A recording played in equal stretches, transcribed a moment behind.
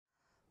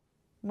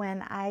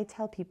When I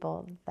tell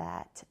people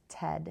that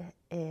Ted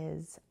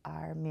is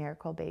our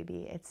miracle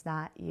baby, it's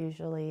not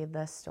usually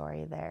the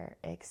story they're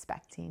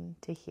expecting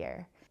to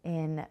hear.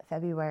 In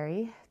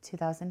February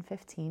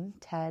 2015,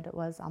 Ted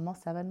was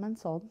almost 7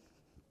 months old,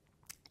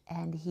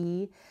 and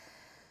he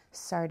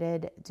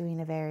started doing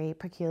a very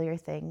peculiar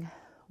thing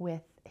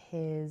with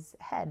his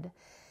head.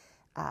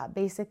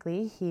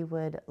 Basically, he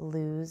would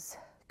lose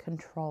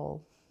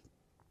control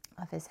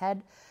of his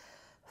head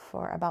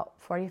for about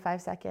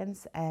 45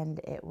 seconds, and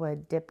it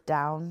would dip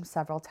down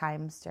several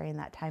times during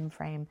that time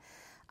frame,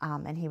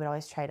 and he would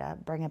always try to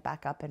bring it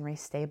back up and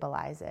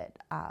restabilize it.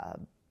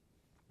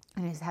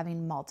 And he's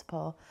having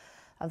multiple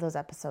of those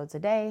episodes a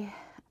day.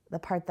 The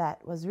part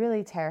that was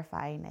really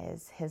terrifying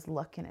is his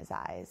look in his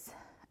eyes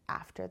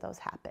after those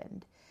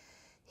happened.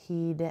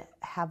 He'd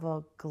have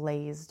a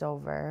glazed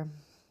over,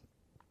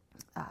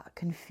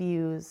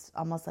 confused,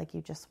 almost like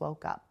you just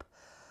woke up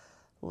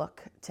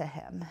look to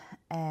him,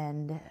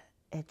 and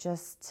it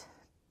just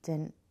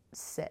didn't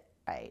sit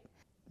right.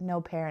 No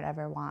parent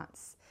ever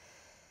wants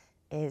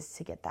is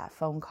to get that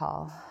phone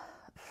call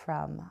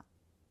from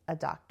a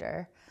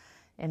doctor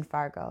in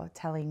Fargo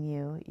telling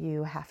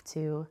you have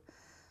to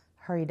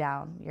hurry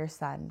down your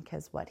son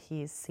because what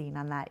he's seen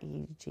on that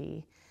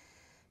EEG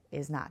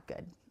is not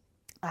good.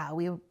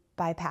 We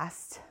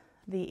bypassed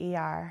the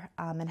ER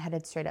and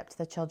headed straight up to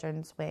the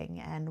children's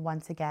wing, and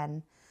once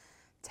again,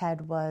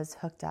 Ted was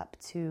hooked up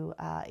to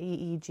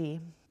EEG.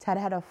 Ted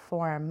had a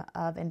form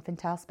of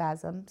infantile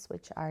spasms,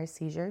 which are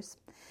seizures,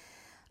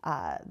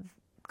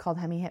 called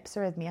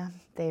hemihypsarrhythmia.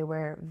 They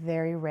were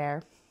very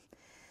rare,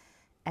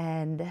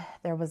 and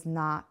there was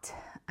not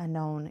a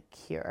known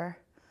cure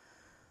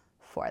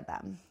for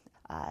them.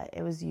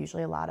 It was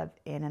usually a lot of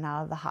in and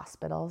out of the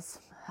hospitals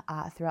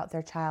throughout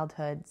their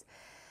childhoods,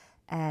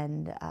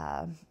 and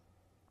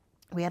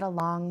we had a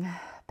long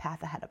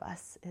path ahead of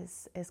us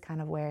is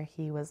kind of where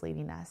he was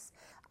leading us.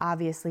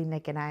 Obviously,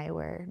 Nick and I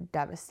were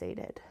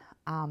devastated.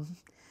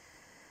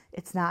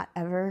 It's not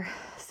ever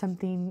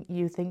something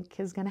you think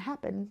is going to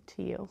happen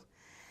to you.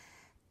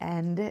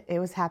 And it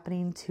was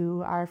happening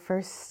to our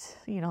first,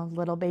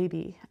 little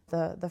baby.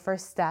 The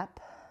first step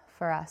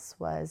for us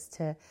was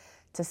to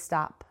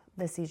stop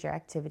the seizure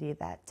activity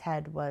that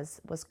Ted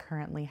was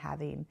currently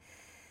having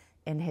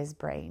in his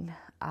brain.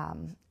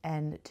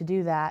 And to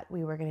do that,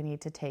 we were going to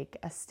need to take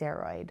a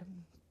steroid.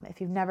 If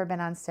you've never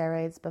been on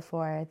steroids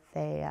before,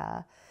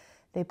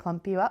 they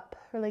plump you up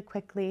really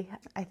quickly.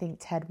 I think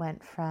Ted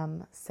went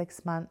from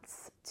 6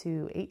 months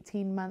to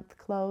 18-month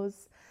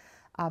close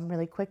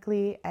really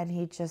quickly, and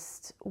he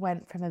just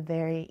went from a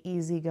very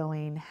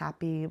easygoing,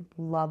 happy,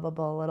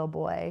 lovable little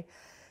boy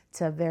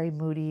to very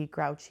moody,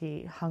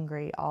 grouchy,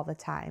 hungry all the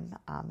time.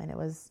 And it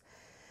was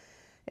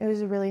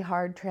a really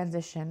hard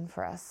transition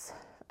for us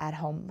at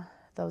home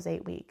those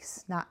 8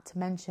 weeks, not to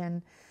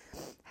mention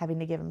having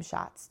to give him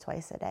shots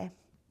twice a day.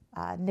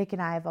 Nick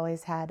and I have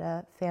always had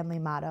a family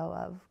motto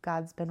of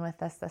God's been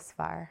with us thus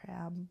far.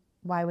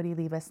 Why would he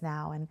leave us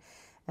now? And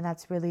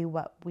that's really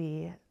what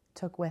we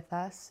took with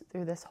us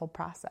through this whole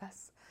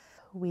process.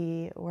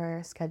 We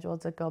were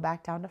scheduled to go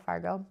back down to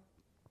Fargo,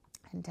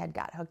 and Ted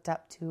got hooked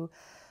up to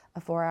a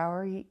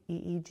 4-hour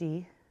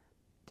EEG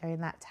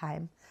during that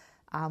time.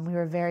 We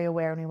were very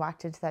aware when we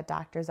walked into that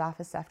doctor's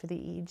office after the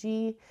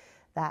EEG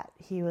that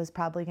he was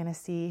probably going to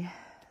see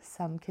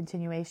some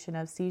continuation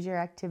of seizure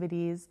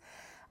activities,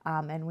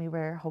 and we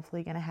were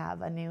hopefully going to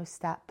have a new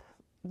step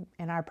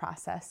in our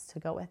process to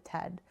go with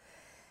Ted.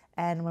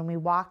 And when we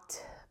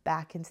walked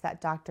back into that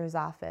doctor's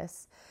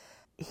office,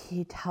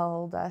 he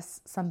told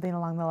us something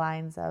along the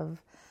lines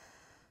of,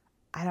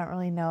 I don't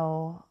really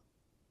know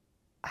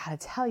how to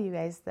tell you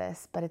guys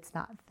this, but it's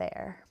not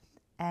there.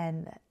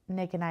 And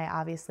Nick and I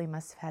obviously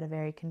must have had a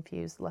very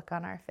confused look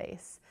on our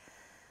face,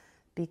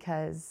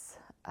 because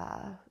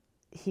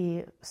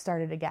he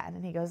started again,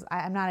 and he goes,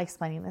 I'm not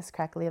explaining this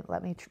correctly.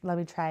 Let me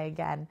try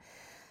again.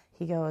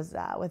 He goes,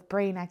 with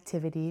brain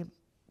activity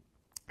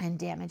and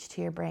damage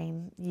to your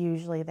brain,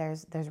 usually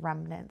there's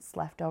remnants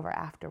left over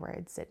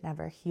afterwards. It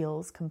never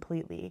heals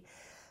completely.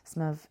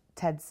 Some of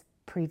Ted's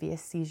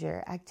previous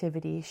seizure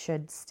activity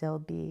should still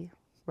be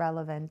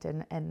relevant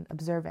and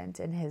observant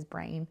in his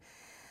brain.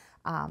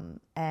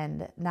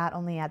 And not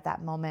only at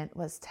that moment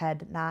was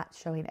Ted not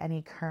showing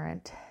any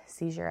current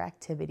seizure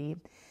activity,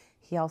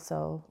 he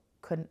also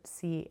couldn't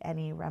see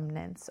any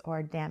remnants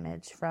or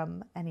damage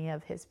from any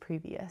of his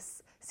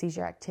previous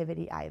seizure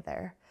activity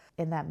either.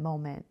 In that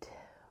moment,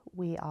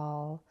 we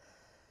all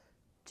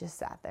just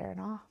sat there in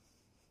awe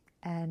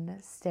and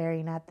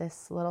staring at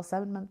this little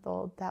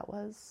 7-month-old that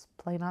was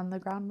playing on the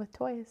ground with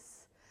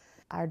toys.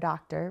 Our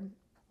doctor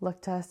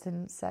looked to us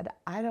and said,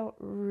 I don't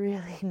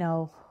really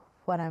know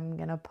what I'm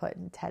going to put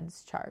in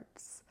Ted's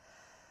charts,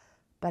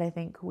 but I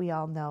think we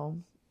all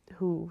know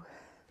who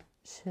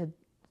should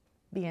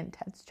be in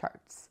Ted's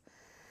charts.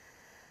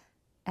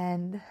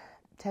 And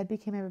Ted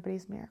became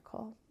everybody's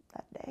miracle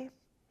that day.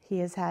 He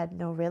has had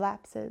no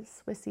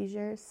relapses with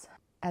seizures.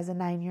 As a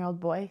 9-year-old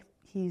boy,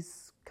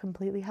 he's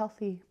completely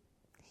healthy.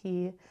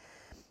 He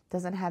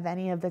doesn't have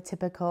any of the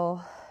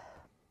typical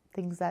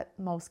things that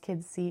most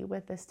kids see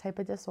with this type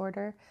of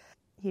disorder.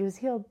 He was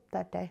healed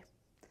that day.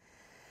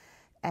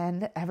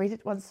 And every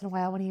once in a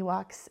while when he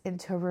walks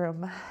into a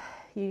room,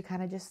 you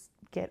kind of just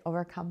get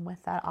overcome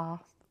with that awe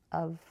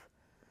of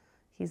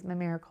he's my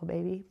miracle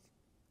baby.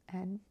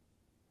 And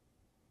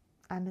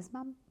I'm his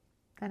mom.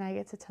 And I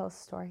get to tell a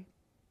story.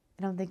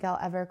 I don't think I'll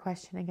ever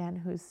question again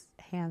whose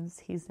hands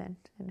he's in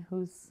and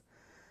who's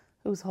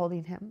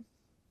holding him.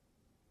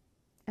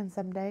 And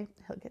someday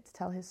he'll get to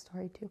tell his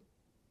story too.